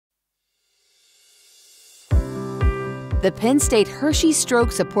The Penn State Hershey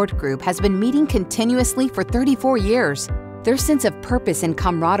Stroke Support Group has been meeting continuously for 34 years. Their sense of purpose and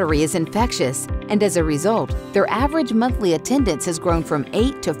camaraderie is infectious, and as a result, their average monthly attendance has grown from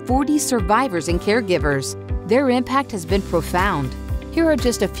 8 to 40 survivors and caregivers. Their impact has been profound. Here are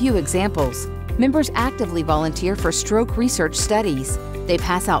just a few examples. Members actively volunteer for stroke research studies. They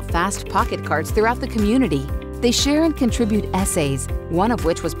pass out fast pocket cards throughout the community. They share and contribute essays, one of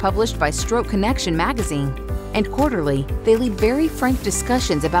which was published by Stroke Connection magazine. And quarterly, they lead very frank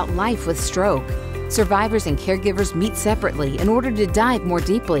discussions about life with stroke. Survivors and caregivers meet separately in order to dive more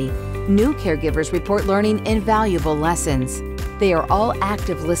deeply. New caregivers report learning invaluable lessons. They are all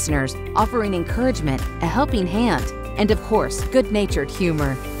active listeners, offering encouragement, a helping hand, and of course, good-natured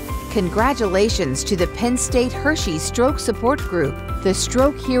humor. Congratulations to the Penn State Hershey Stroke Support Group, the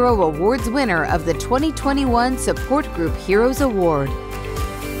Stroke Hero Awards winner of the 2021 Support Group Heroes Award.